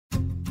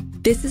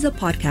This is a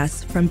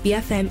podcast from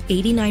BFM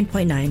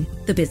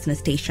 89.9, the business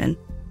station.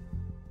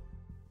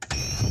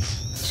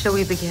 Shall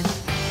we begin?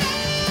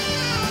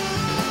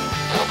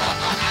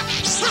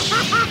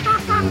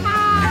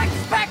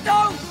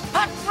 Expecto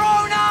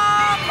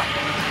Patronum!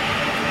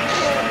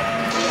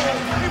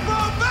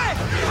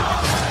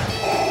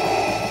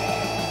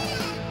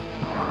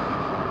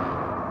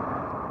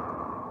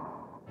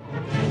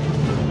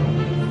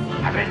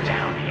 I've been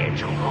down here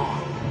too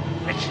long.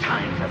 It's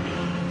time for me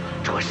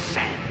to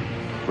ascend.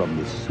 From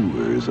the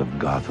sewers of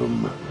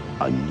Gotham,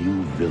 a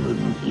new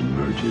villain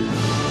emerges.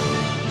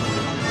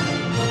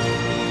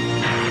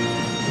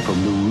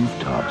 From the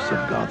rooftops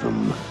of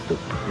Gotham, the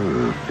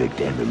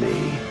perfect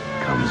enemy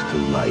comes to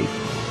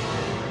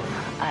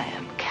life. I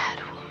am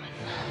Catwoman.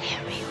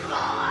 Hear me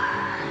roar.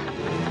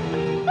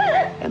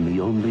 And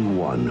the only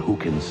one who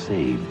can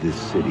save this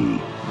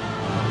city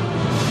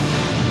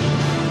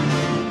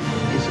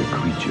is a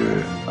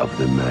creature of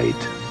the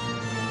night.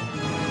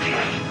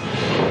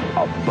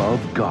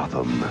 Above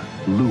Gotham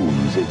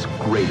looms its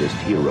greatest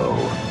hero.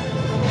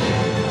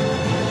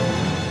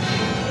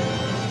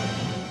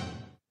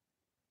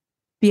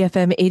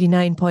 BFM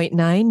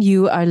 89.9,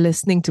 you are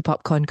listening to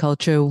Popcorn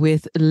Culture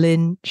with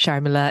Lynn,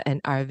 Sharmila,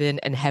 and Arvin.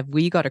 And have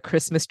we got a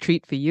Christmas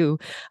treat for you?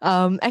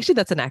 Actually,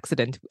 that's an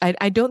accident.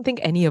 I don't think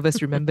any of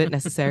us remembered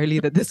necessarily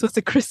that this was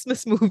a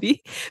Christmas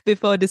movie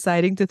before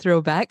deciding to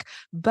throw back.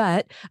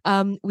 But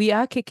we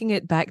are kicking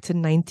it back to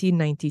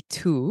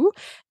 1992.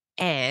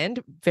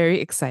 And very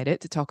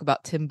excited to talk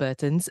about Tim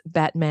Burton's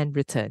Batman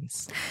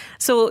Returns.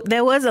 So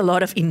there was a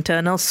lot of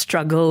internal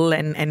struggle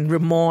and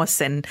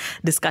remorse and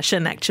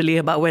discussion actually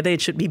about whether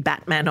it should be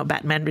Batman or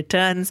Batman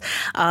Returns.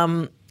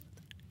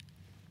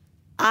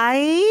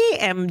 I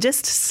am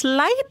just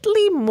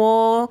slightly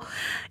more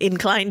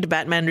inclined to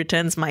Batman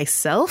Returns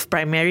myself,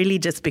 primarily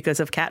just because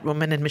of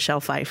Catwoman and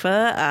Michelle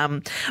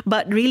Pfeiffer.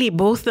 But really,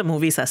 both the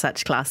movies are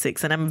such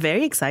classics. And I'm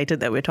very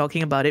excited that we're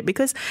talking about it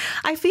because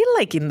I feel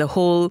like in the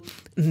whole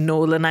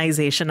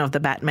Nolanization of the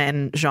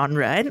Batman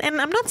genre, and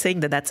I'm not saying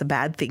that that's a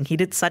bad thing. He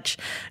did such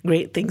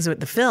great things with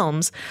the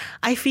films.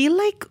 I feel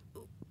like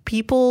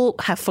people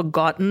have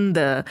forgotten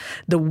the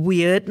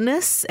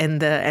weirdness and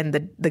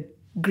the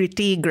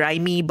gritty,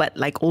 grimy, but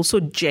like also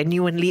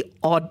genuinely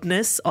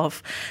oddness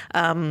of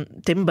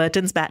Tim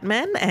Burton's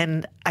Batman,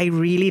 and I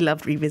really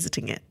loved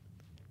revisiting it.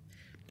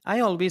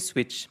 I always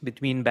switch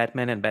between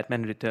Batman and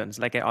Batman Returns.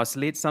 Like I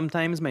oscillate.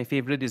 Sometimes my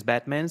favorite is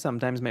Batman,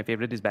 sometimes my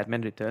favorite is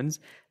Batman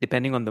Returns,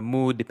 depending on the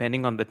mood,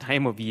 depending on the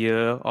time of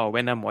year or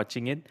when I'm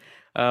watching it.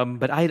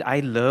 But I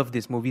love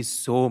this movie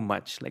so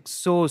much, like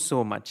so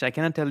much. I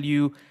cannot tell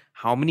you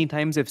how many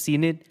times I've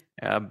seen it.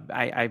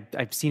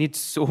 I've seen it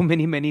so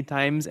many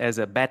times as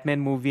a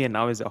Batman movie and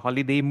now as a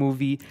holiday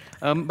movie.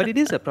 But it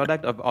is a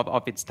product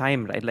of its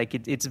time, right? Like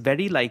it's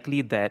very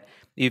likely that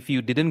if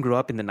you didn't grow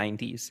up in the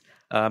 90s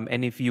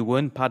and if you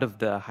weren't part of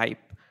the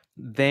hype,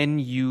 then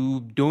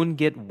you don't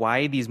get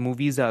why these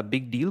movies are a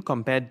big deal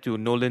compared to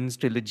Nolan's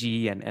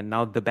trilogy and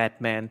now the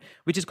Batman,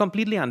 which is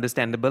completely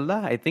understandable.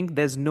 I think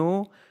there's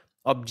no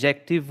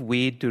objective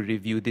way to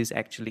review this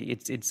actually.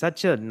 It's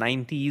such a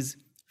 90s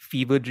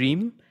fever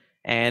dream.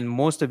 And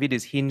most of it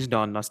is hinged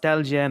on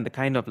nostalgia and the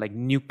kind of like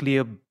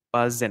nuclear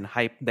buzz and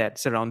hype that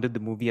surrounded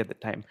the movie at the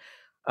time.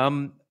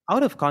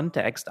 Out of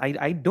context,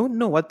 I don't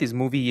know what this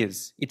movie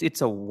is. It's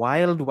a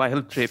wild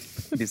trip,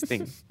 this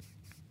thing.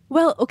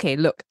 Well, okay,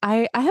 look,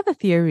 I have a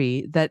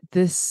theory that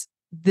this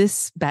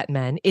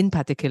Batman in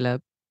particular,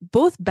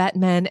 both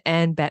Batman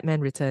and Batman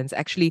Returns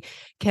actually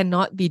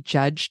cannot be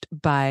judged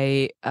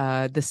by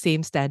the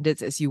same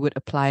standards as you would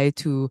apply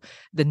to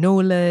the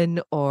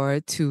Nolan or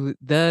to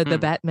the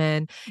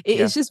Batman.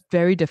 It's just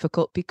very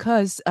difficult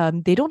because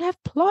they don't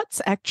have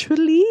plots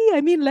actually.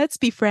 I mean, let's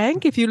be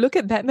frank. If you look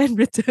at Batman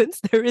Returns,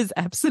 there is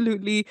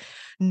absolutely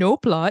no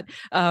plot.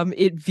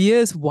 It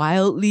veers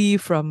wildly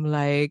from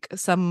like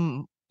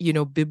some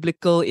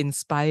biblical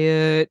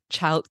inspired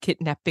child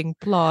kidnapping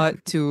plot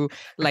to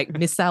like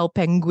missile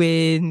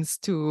penguins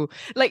to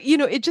like,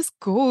 it just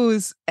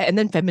goes, and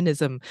then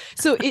feminism.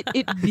 So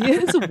it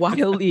veers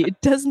wildly. It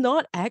does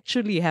not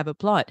actually have a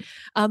plot.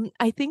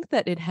 I think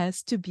that it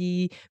has to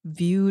be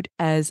viewed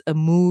as a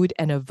mood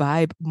and a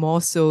vibe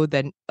more so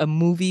than a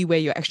movie where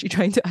you're actually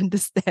trying to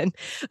understand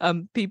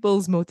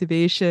people's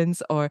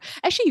motivations, or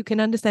actually you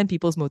can understand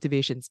people's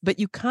motivations, but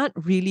you can't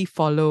really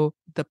follow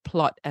the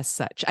plot as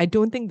such. I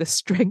don't think the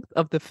strength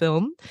of the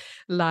film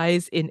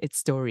lies in its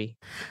story.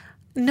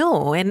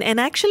 No, and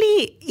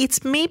actually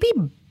it's maybe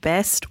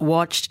best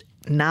watched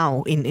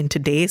now in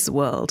today's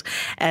world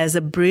as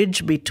a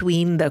bridge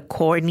between the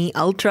corny,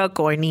 ultra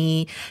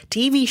corny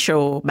TV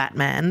show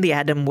Batman, the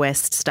Adam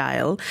West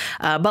style,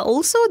 but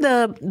also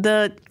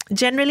the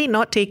generally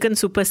not taken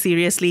super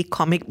seriously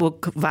comic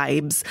book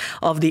vibes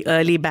of the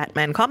early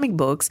Batman comic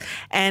books.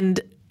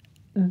 And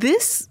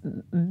these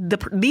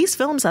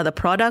films are the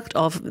product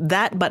of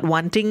that, but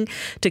wanting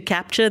to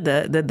capture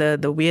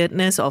the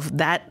weirdness of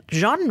that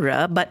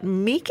genre, but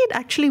make it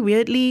actually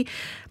weirdly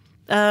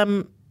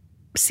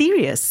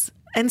serious,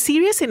 and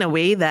serious in a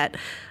way that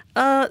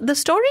The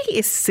story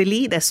is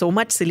silly. There's so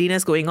much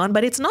silliness going on,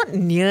 but it's not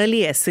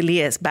nearly as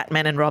silly as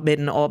Batman and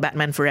Robin or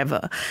Batman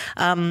Forever.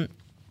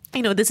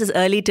 This is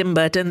early Tim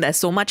Burton. There's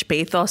so much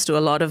pathos to a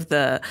lot of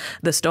the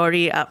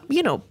story.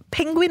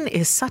 Penguin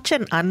is such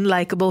an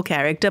unlikable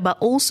character, but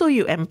also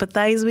you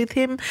empathize with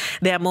him.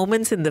 There are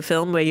moments in the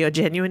film where you're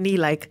genuinely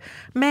like,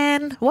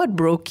 man, what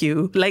broke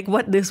you? Like,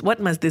 what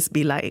must this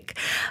be like?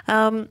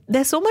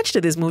 There's so much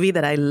to this movie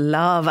that I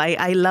love.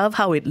 I love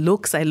how it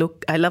looks. I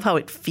love how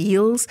it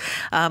feels.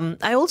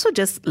 I also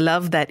just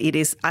love that it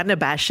is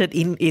unabashed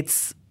in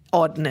its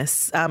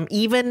oddness,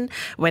 even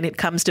when it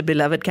comes to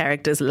beloved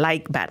characters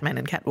like Batman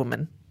and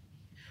Catwoman.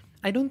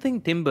 I don't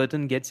think Tim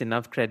Burton gets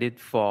enough credit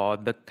for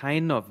the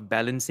kind of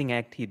balancing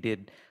act he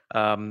did,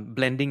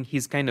 blending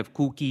his kind of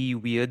kooky,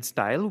 weird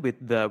style with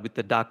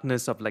the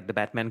darkness of like the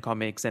Batman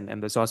comics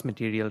and the source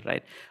material,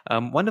 right?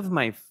 One of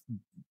my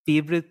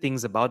favorite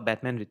things about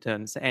Batman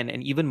Returns,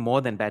 and even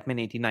more than Batman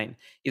 89,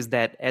 is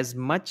that as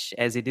much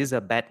as it is a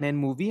Batman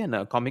movie and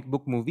a comic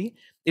book movie,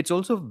 it's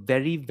also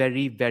very,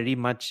 very, very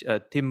much a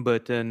Tim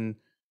Burton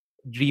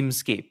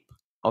dreamscape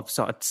of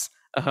sorts.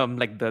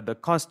 Like the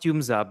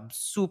costumes are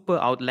super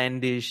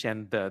outlandish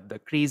and the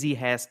crazy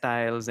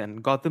hairstyles,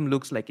 and Gotham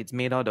looks like it's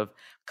made out of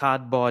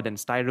cardboard and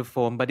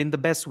styrofoam, but in the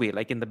best way,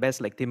 like in the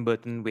best like Tim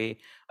Burton way.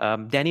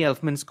 Danny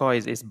Elfman's score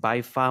is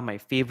by far my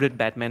favorite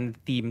Batman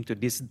theme to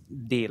this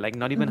day. Like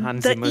not even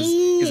Hans Zimmer's.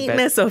 The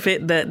neatness of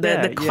it,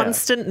 the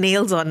constant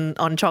nails on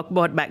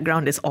chalkboard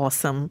background is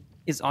awesome.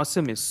 Is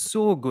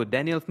so good.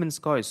 Danny Elfman's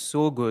score is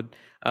so good.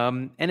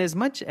 And as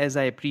much as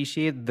I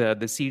appreciate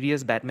the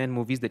serious Batman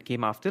movies that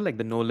came after, like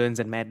the Nolans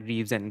and Matt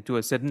Reeves, and to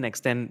a certain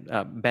extent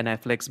Ben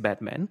Affleck's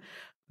Batman,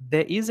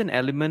 there is an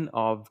element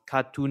of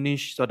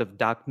cartoonish sort of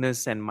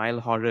darkness and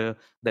mild horror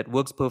that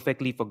works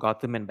perfectly for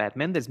Gotham and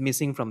Batman that's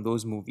missing from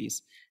those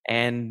movies.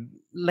 And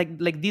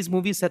like these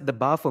movies set the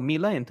bar for me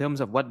in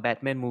terms of what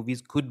Batman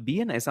movies could be,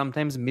 and I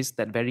sometimes miss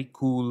that very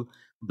cool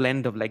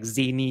blend of like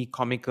zany,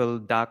 comical,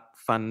 dark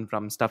fun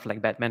from stuff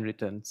like Batman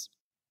Returns.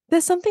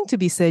 There's something to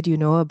be said,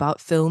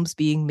 about films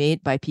being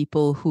made by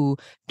people who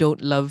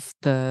don't love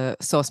the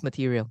source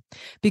material.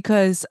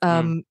 Because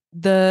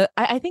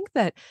I think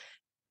that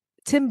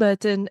Tim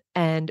Burton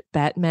and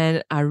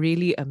Batman are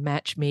really a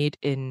match made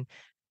in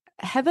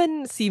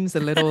heaven. Seems a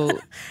little,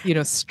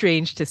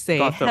 strange to say.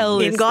 Gotham. Hell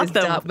in is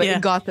Gotham, dark, but in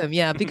Gotham,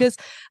 because,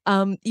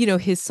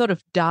 his sort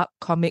of dark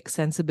comic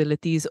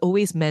sensibilities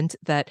always meant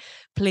that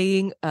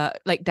playing,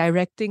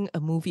 directing a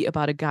movie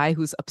about a guy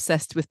who's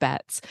obsessed with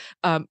bats,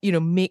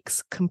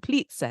 makes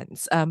complete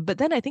sense. But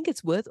then I think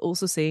it's worth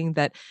also saying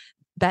that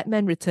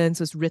Batman Returns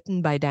was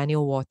written by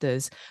Daniel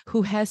Waters,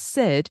 who has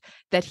said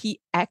that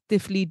he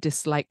actively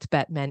disliked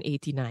Batman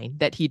 89,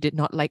 that he did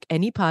not like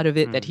any part of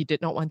it, that he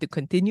did not want to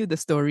continue the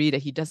story,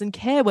 that he doesn't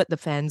care what the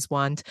fans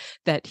want,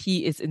 that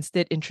he is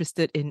instead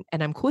interested in,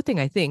 and I'm quoting,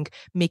 I think,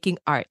 making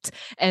art.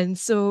 And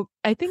so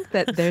I think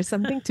that there's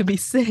something to be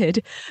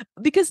said,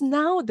 because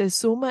now there's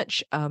so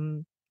much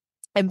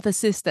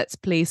emphasis that's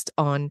placed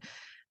on,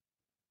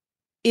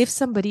 if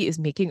somebody is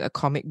making a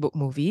comic book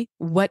movie,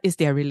 what is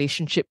their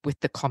relationship with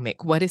the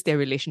comic? What is their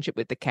relationship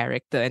with the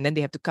character? And then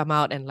they have to come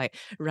out and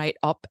write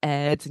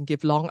op-eds and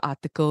give long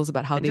articles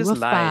about how and they just were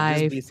lie, five.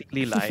 just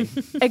basically lie.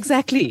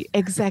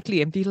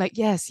 Exactly. And be like,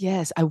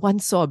 yes, I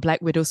once saw a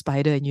Black Widow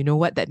spider, and you know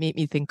what that made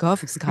me think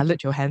of?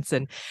 Scarlett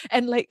Johansson.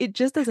 And it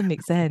just doesn't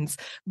make sense.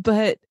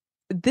 But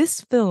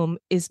this film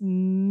is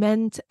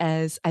meant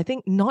as, I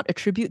think, not a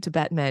tribute to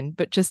Batman,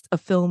 but just a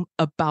film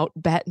about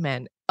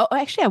Batman. Oh,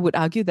 actually, I would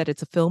argue that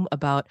it's a film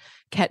about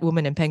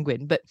Catwoman and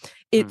Penguin, but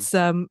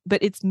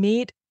it's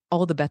made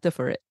all the better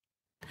for it.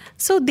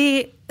 So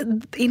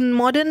in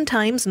modern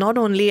times, not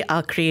only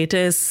are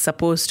creators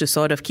supposed to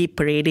sort of keep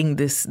parading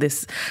this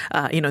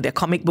their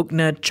comic book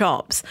nerd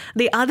chops,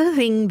 the other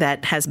thing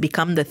that has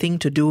become the thing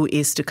to do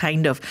is to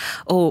kind of,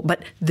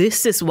 but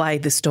this is why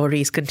the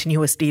story is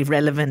continuously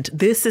relevant.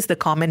 This is the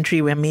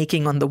commentary we're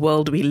making on the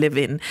world we live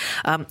in.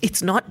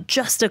 It's not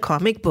just a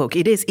comic book.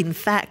 It is, in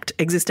fact,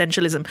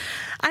 existentialism.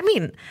 I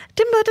mean,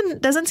 Tim Burton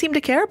doesn't seem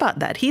to care about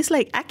that. He's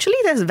like, actually,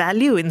 there's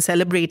value in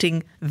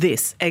celebrating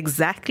this,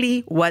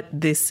 exactly what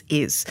this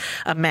is.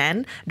 A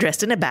man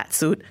dressed in a bat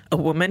suit, a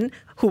woman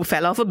who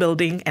fell off a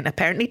building and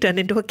apparently turned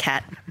into a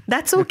cat.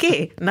 That's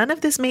okay. None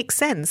of this makes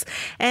sense.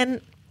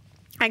 And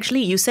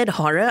actually, you said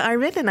horror,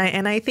 Arvind,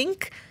 and I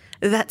think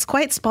that's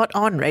quite spot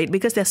on, right?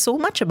 Because there's so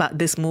much about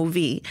this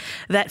movie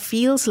that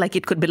feels like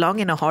it could belong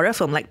in a horror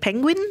film. Like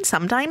Penguin,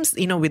 sometimes,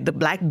 with the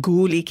black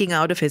goo leaking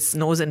out of his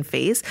nose and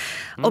face,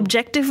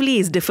 objectively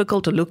is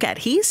difficult to look at.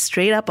 He's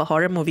straight up a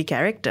horror movie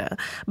character.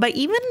 But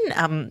even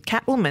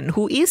Catwoman,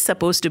 who is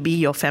supposed to be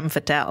your femme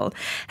fatale,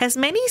 has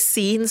many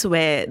scenes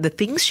where the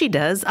things she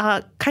does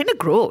are kind of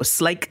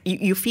gross. Like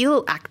you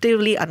feel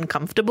actively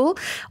uncomfortable,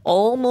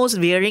 almost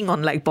veering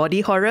on body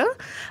horror.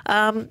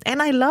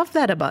 And I love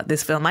that about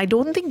this film. I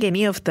don't think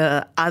any of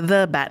the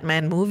other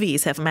Batman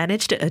movies have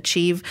managed to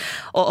achieve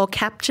or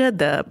capture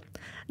the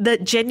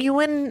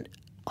genuine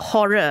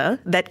horror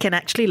that can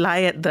actually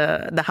lie at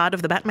the heart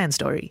of the Batman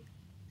story.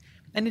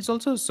 And it's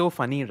also so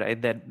funny,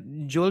 right,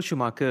 that Joel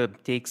Schumacher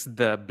takes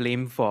the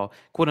blame for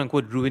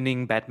quote-unquote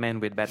ruining Batman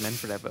with Batman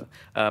Forever.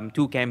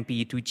 Too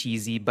campy, too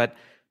cheesy, but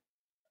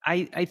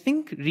I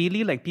think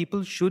really like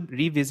people should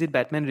revisit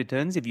Batman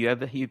Returns if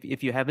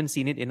you haven't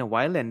seen it in a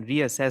while and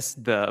reassess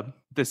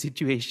the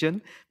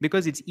situation,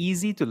 because it's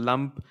easy to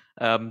lump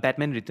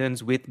Batman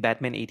Returns with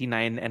Batman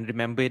 89 and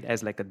remember it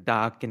as like a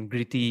dark and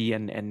gritty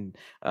and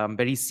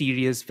very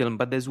serious film,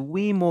 but there's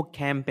way more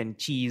camp and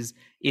cheese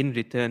in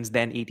Returns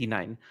than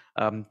 89.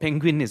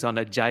 Penguin is on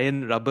a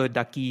giant rubber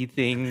ducky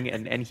thing,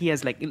 and he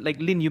has like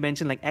Lynn, you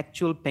mentioned like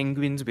actual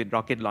penguins with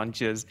rocket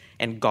launchers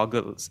and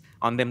goggles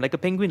on them, like a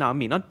penguin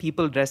army, not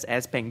people dressed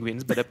as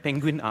penguins, but a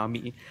penguin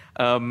army.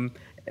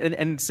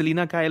 And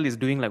Selina Kyle is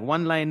doing like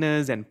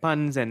one-liners and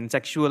puns and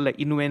sexual like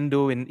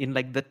innuendo in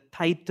like the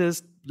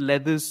tightest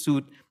leather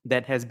suit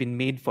that has been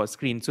made for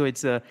screen. So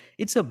it's a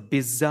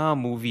bizarre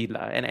movie,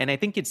 and I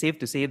think it's safe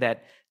to say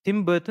that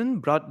Tim Burton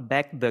brought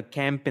back the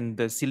camp and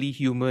the silly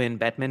humor in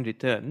Batman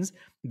Returns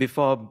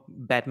before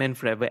Batman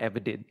Forever ever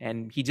did,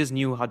 and he just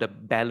knew how to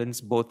balance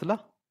both lah.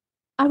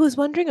 I was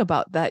wondering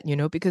about that,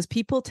 because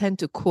people tend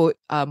to quote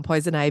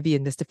Poison Ivy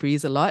and Mr.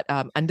 Freeze a lot,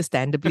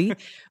 understandably.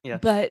 Yeah.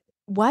 But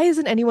why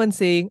isn't anyone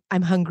saying,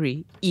 I'm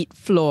hungry, eat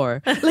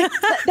floor? Like,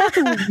 that's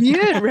a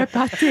weird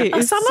repartee.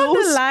 It's Some so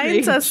of the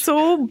lines are strange.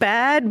 so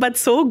bad, but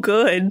so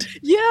good.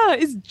 Yeah,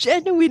 it's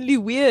genuinely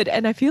weird.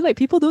 And I feel like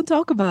people don't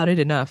talk about it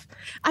enough.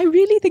 I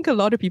really think a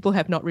lot of people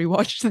have not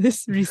rewatched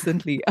this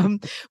recently.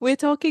 We're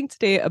talking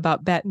today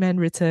about Batman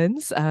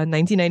Returns,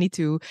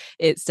 1992.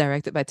 It's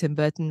directed by Tim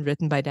Burton,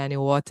 written by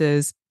Daniel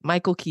Waters,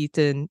 Michael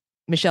Keaton,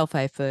 Michelle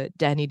Pfeiffer,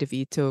 Danny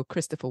DeVito,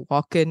 Christopher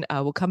Walken.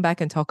 We'll come back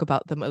and talk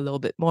about them a little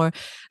bit more.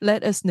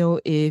 Let us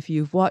know if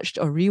you've watched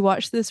or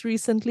rewatched this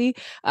recently.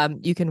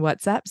 You can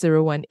WhatsApp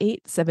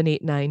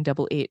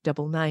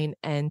 018-789-8899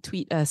 and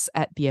tweet us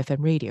at BFM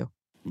Radio.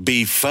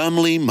 Be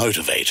firmly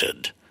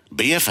motivated.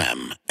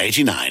 BFM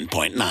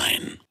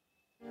 89.9.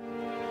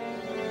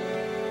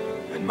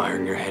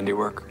 Admiring your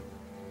handiwork?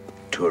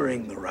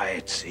 Touring the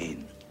riot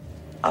scene.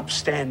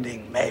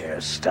 Upstanding mayor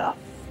stuff.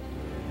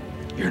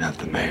 You're not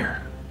the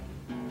mayor.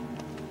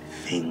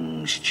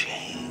 Things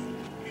change.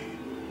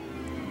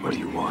 What do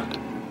you want?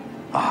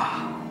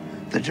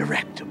 The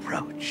direct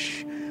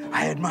approach.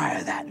 I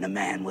admire that in a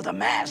man with a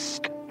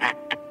mask.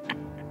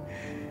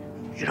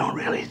 You don't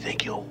really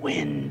think you'll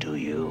win, do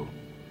you?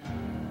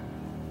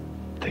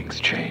 Things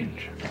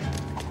change.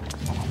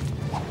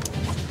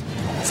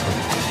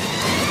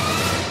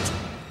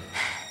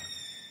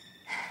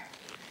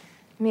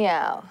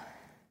 Meow.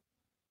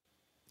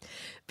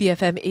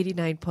 BFM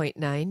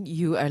 89.9,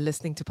 you are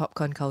listening to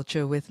Popcorn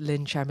Culture with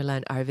Lynn, Sharmila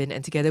and Arvin,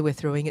 and together we're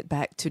throwing it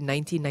back to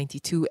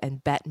 1992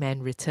 and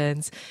Batman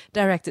Returns,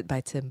 directed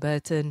by Tim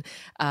Burton,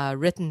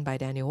 written by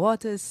Daniel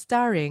Waters,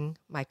 starring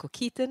Michael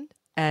Keaton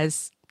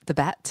as the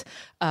Bat,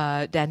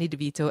 Danny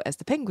DeVito as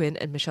the Penguin,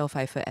 and Michelle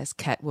Pfeiffer as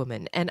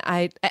Catwoman, and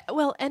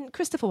and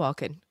Christopher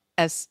Walken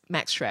as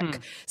Max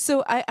Schreck.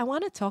 So I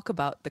want to talk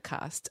about the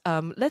cast.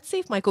 Let's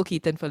save Michael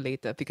Keaton for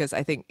later because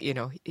I think,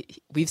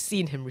 we've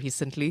seen him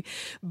recently.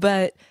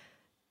 But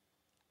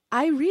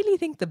I really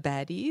think the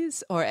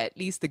baddies, or at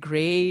least the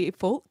grey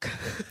folk,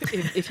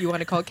 if you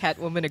want to call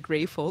Catwoman a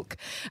grey folk,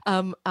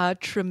 are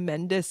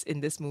tremendous in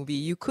this movie.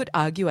 You could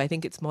argue, I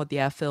think it's more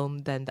their film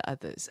than the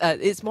others.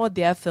 It's more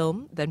their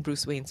film than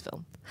Bruce Wayne's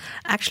film.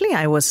 Actually,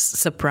 I was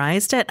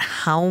surprised at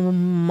how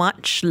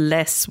much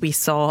less we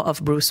saw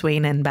of Bruce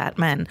Wayne and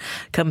Batman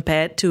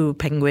compared to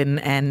Penguin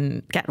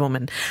and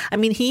Catwoman. I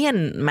mean, he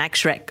and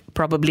Max Schreck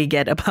probably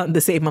get about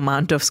the same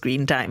amount of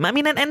screen time. I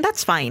mean, and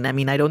that's fine. I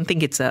mean, I don't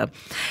think it's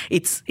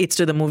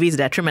to the movie's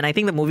detriment. I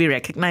think the movie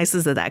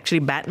recognizes that actually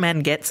Batman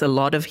gets a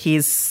lot of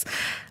his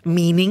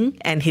meaning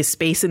and his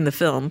space in the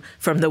film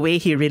from the way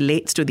he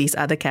relates to these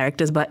other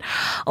characters. But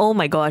oh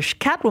my gosh,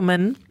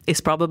 Catwoman is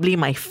probably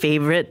my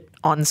favorite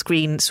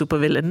on-screen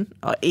supervillain,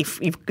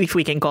 if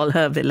we can call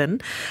her a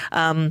villain.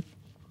 And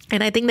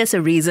I think there's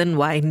a reason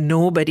why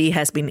nobody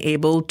has been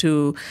able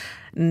to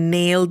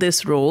nail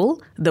this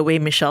role the way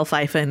Michelle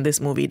Pfeiffer in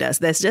this movie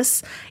does.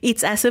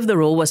 It's as if the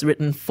role was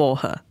written for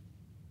her.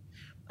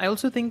 I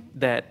also think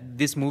that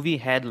this movie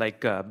had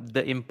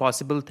the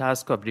impossible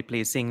task of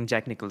replacing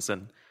Jack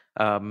Nicholson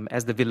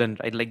as the villain,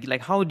 right?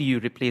 Like how do you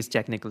replace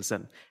Jack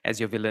Nicholson as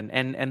your villain?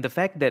 And the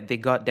fact that they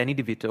got Danny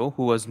DeVito,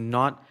 who was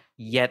not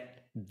yet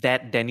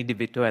that Danny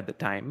DeVito at the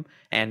time,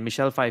 and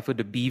Michelle Pfeiffer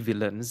to be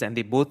villains, and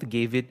they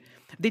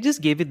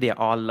just gave it their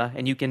all,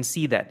 and you can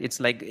see that. It's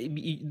like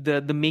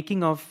the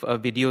making of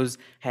videos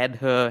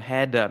had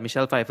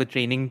Michelle Pfeiffer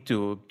training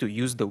to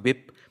use the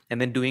whip and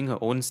then doing her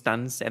own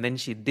stunts, and then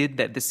she did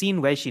that. The scene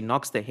where she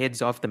knocks the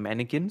heads off the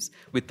mannequins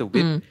with the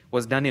whip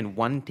was done in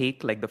one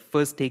take. Like the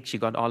first take, she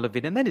got all of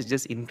it, and that is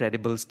just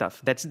incredible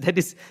stuff. That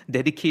is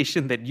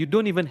dedication that you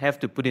don't even have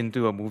to put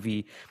into a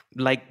movie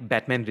like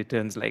Batman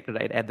Returns, right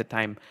at the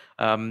time.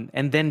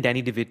 And then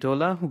Danny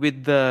DeVito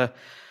with the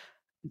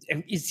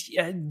And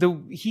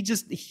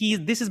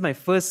this is my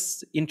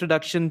first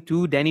introduction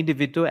to Danny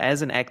DeVito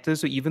as an actor.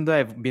 So even though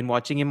I've been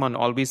watching him on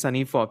Always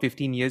Sunny for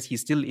 15 years, he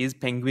still is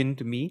Penguin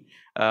to me.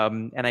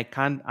 And I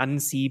can't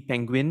unsee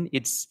Penguin.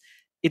 It's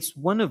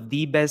one of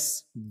the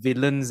best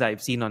villains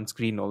I've seen on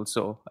screen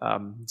also.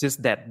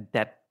 Just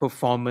that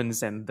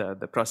performance and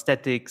the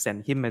prosthetics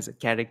and him as a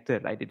character,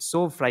 right? It's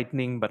so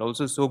frightening, but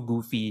also so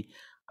goofy.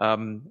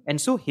 And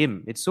so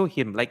him. It's so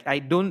him. Like I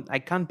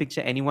can't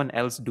picture anyone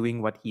else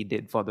doing what he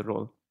did for the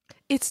role.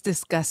 It's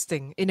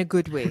disgusting in a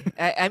good way.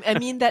 I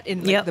mean that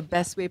in like the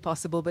best way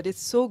possible, but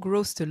it's so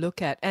gross to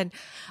look at. And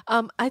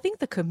I think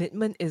the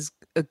commitment is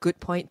a good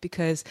point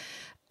because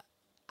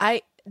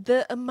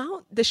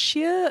the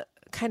sheer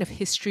kind of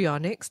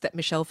histrionics that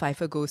Michelle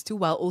Pfeiffer goes to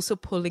while also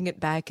pulling it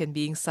back and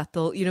being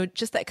subtle,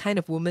 just that kind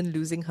of woman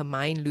losing her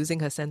mind, losing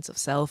her sense of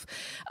self,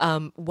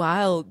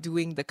 while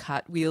doing the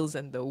cartwheels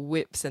and the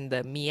whips and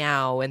the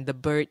meow and the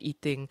bird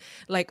eating,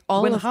 like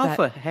all when of half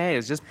that. her hair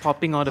is just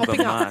popping out of her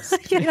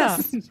mask.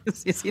 Yeah.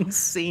 It's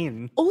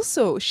insane.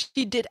 Also,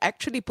 she did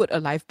actually put a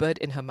live bird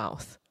in her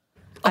mouth.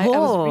 I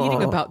was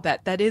reading about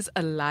that. That is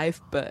a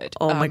live bird.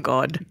 Oh my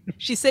God.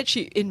 She said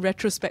in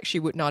retrospect, she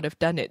would not have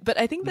done it. But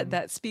I think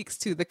that speaks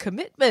to the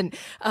commitment.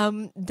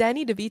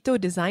 Danny DeVito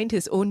designed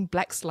his own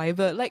black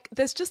sliver. Like,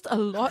 there's just a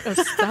lot of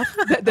stuff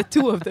that the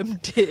two of them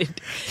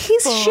did.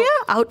 His sheer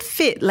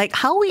outfit, like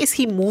how is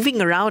he moving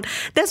around?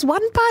 There's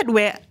one part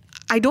where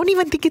I don't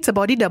even think it's a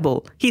body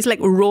double. He's like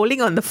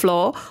rolling on the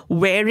floor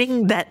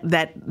wearing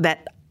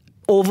that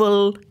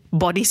oval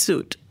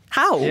bodysuit.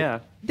 How?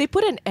 Yeah. They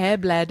put an air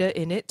bladder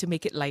in it to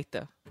make it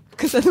lighter.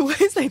 Because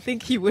otherwise, I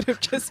think he would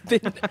have just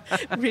been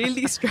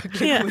really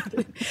struggling with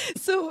it.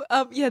 So,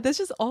 there's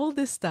just all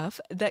this stuff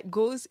that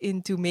goes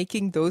into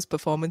making those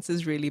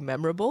performances really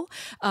memorable.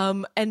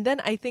 And then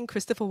I think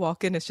Christopher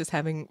Walken is just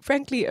having,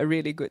 frankly, a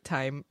really good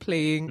time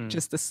playing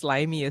just the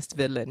slimiest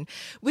villain.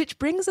 Which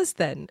brings us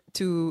then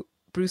to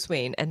Bruce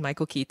Wayne and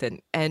Michael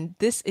Keaton. And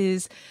this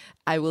is,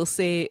 I will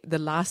say, the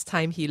last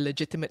time he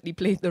legitimately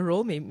played the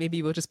role.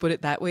 Maybe we'll just put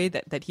it that way,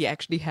 that he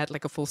actually had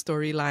like a full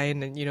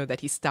storyline and,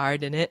 that he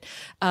starred in it.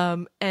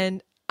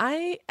 And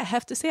I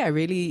have to say, I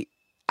really,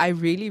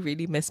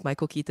 really miss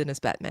Michael Keaton as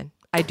Batman.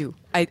 I do.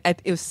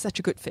 It was such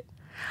a good fit.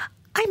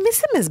 I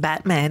miss him as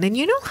Batman. And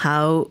you know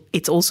how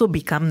it's also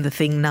become the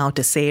thing now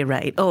to say,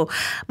 right? Oh,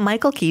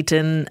 Michael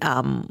Keaton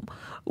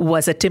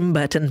was a Tim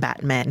Burton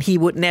Batman. He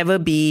would never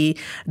be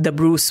the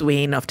Bruce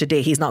Wayne of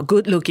today. He's not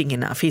good looking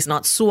enough. He's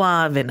not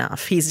suave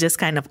enough. He's just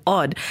kind of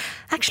odd.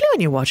 Actually,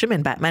 when you watch him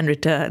in Batman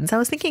Returns, I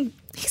was thinking,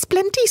 he's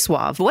plenty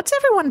suave. What's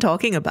everyone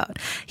talking about?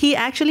 He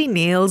actually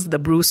nails the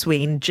Bruce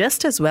Wayne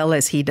just as well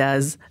as he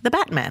does the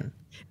Batman.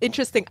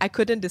 Interesting. I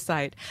couldn't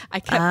decide. I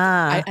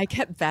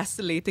kept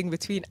vacillating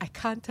between, I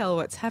can't tell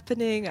what's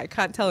happening. I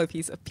can't tell if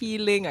he's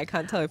appealing. I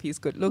can't tell if he's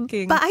good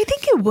looking. But I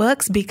think it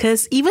works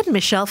because even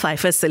Michelle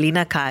Pfeiffer,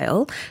 Selina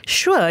Kyle,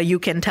 sure, you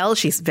can tell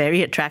she's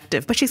very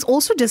attractive, but she's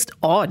also just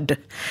odd.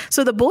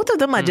 So the both of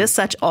them are just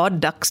such odd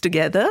ducks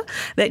together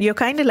that you're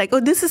kind of like, oh,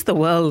 this is the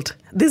world.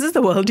 This is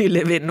the world you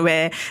live in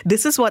where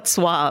this is what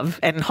suave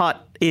and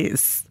hot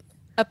is.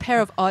 A pair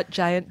of odd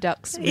giant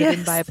ducks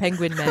ridden by a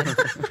penguin man.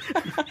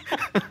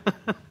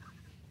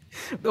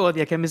 Oh,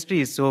 their chemistry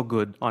is so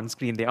good on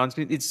screen.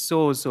 It's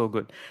so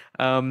good.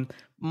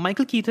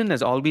 Michael Keaton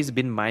has always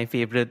been my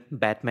favorite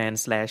Batman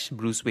 /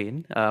 Bruce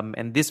Wayne.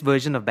 And this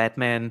version of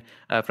Batman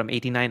from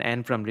 89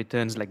 and from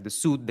Returns, like the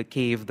suit, the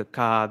cave, the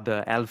car,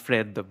 the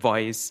Alfred, the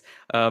voice,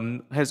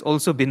 has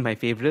also been my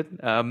favorite.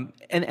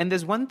 And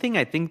there's one thing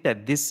I think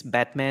that this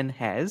Batman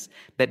has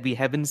that we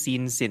haven't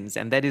seen since,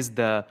 and that is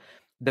the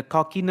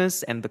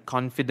cockiness and the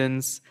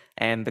confidence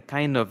and the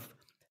kind of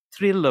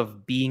thrill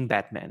of being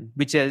Batman,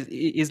 which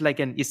is like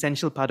an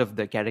essential part of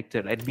the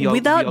character, right?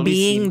 Without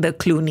being the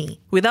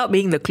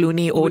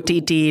Clooney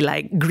OTT,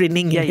 like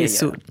grinning in his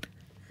suit.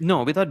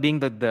 No, without being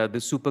the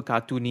super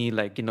cartoony,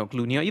 like,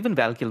 Clooney or even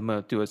Val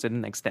Kilmer to a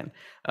certain extent.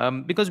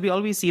 Because we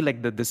always see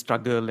like the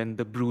struggle and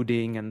the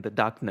brooding and the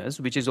darkness,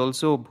 which is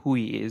also who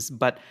he is.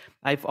 But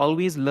I've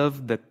always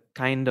loved the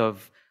kind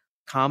of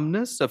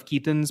calmness of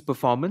Keaton's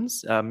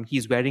performance.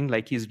 He's wearing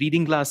like his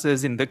reading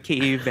glasses in the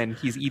cave and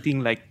he's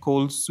eating like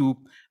cold soup.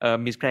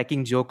 He's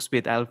cracking jokes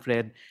with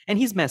Alfred and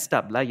he's messed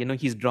up.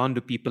 He's drawn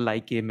to people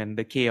like him and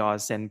the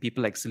chaos and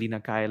people like Selina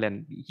Kyle,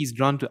 and he's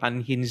drawn to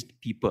unhinged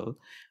people.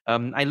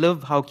 I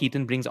love how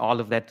Keaton brings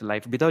all of that to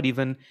life without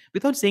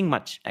saying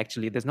much,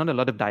 actually. There's not a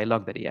lot of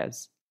dialogue that he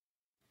has.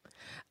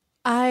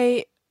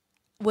 I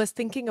was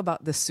thinking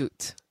about the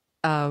suit.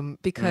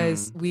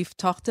 Because we've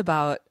talked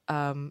about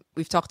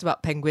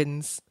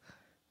Penguin's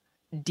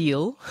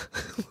deal.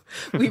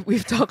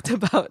 we've talked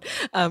about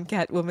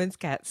Catwoman's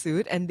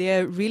catsuit, and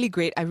they're really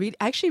great. I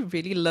actually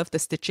really love the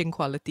stitching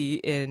quality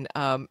in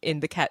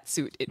the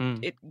catsuit.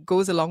 It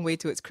goes a long way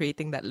towards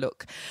creating that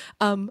look.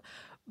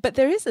 But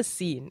there is a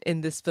scene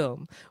in this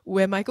film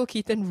where Michael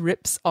Keaton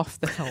rips off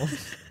the helm.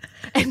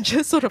 and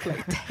just sort of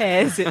like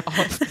tears it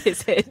off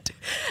his head.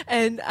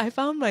 And I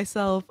found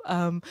myself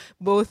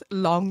both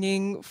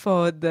longing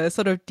for the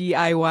sort of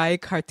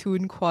DIY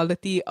cartoon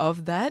quality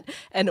of that,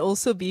 and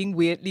also being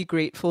weirdly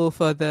grateful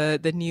for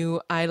the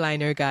new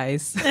eyeliner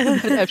guys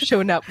that have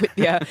shown up with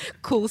their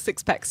cool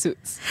six-pack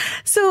suits.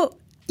 So,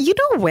 you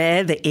know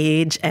where the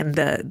age and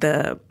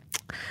the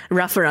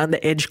rough around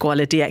the edge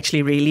quality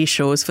actually really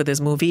shows for this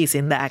movie is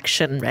in the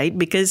action, right?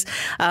 Because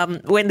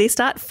when they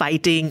start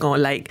fighting or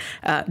like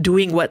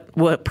doing what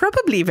were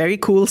probably very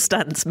cool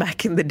stunts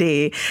back in the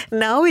day,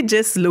 now it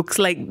just looks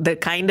like the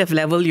kind of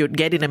level you'd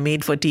get in a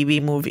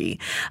made-for-TV movie.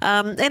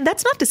 And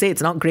that's not to say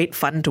it's not great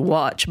fun to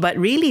watch, but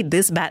really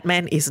this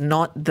Batman is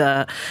not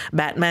the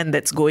Batman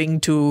that's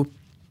going to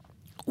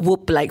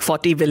whoop like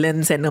 40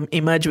 villains and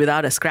emerge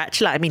without a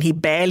scratch. I mean, he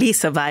barely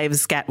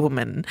survives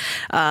Catwoman.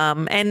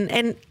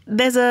 And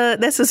there's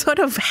a sort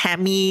of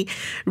hammy,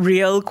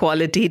 real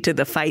quality to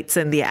the fights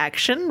and the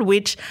action,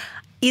 which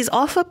is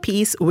off a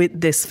piece with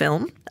this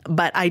film,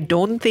 but I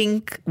don't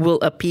think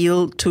will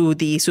appeal to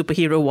the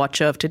superhero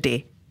watcher of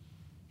today.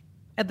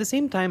 At the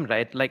same time,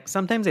 right, like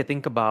sometimes I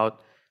think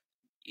about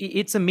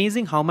it's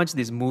amazing how much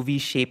this movie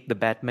shaped the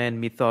Batman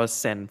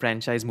mythos and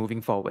franchise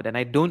moving forward. And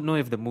I don't know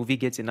if the movie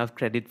gets enough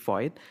credit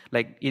for it.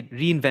 Like, it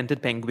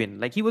reinvented Penguin.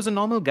 Like, he was a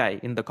normal guy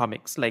in the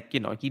comics. Like,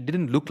 he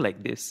didn't look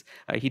like this.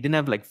 He didn't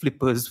have, like,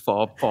 flippers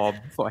for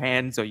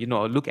hands or,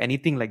 look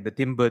anything like the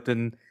Tim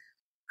Burton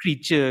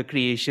creature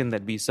creation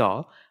that we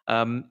saw.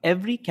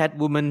 Every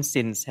Catwoman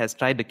since has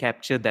tried to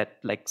capture that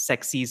like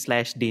sexy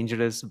 /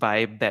 dangerous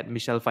vibe that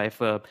Michelle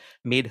Pfeiffer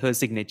made her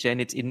signature,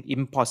 and it's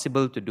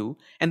impossible to do.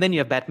 And then you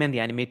have Batman the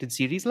Animated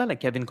Series,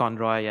 like Kevin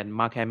Conroy and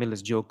Mark Hamill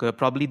as Joker,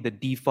 probably the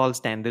default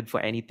standard for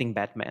anything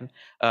Batman,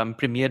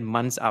 premiered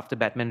months after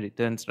Batman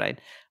Returns, right?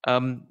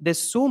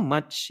 There's so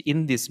much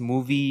in this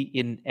movie,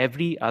 in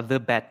every other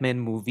Batman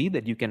movie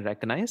that you can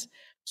recognize.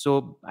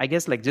 So I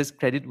guess like just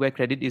credit where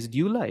credit is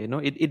due,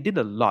 it did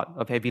a lot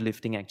of heavy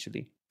lifting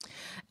actually.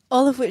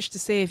 All of which to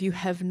say, if you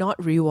have not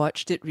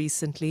rewatched it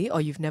recently or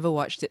you've never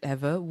watched it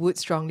ever, would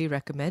strongly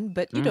recommend.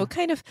 But,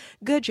 kind of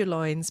gird your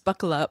loins,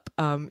 buckle up.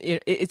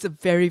 It's a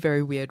very,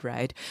 very weird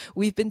ride.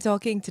 We've been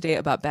talking today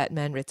about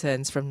Batman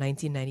Returns from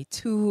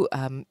 1992.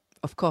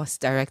 Of course,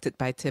 directed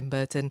by Tim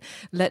Burton.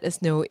 Let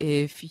us know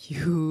your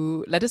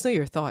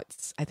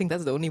thoughts. I think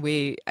that's the only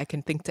way I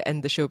can think to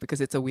end the show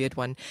because it's a weird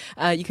one.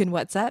 You can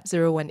WhatsApp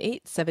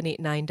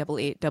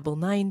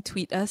 018-789-8899,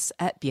 tweet us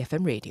at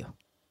BFM Radio.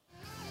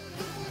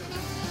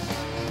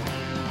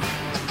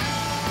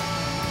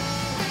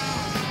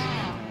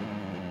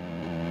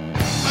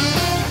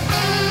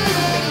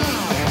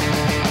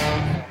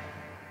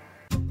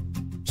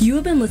 You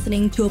have been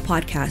listening to a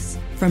podcast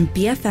from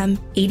BFM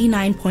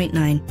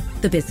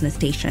 89.9, the business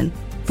station.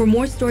 For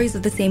more stories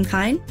of the same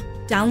kind,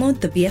 download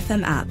the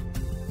BFM app.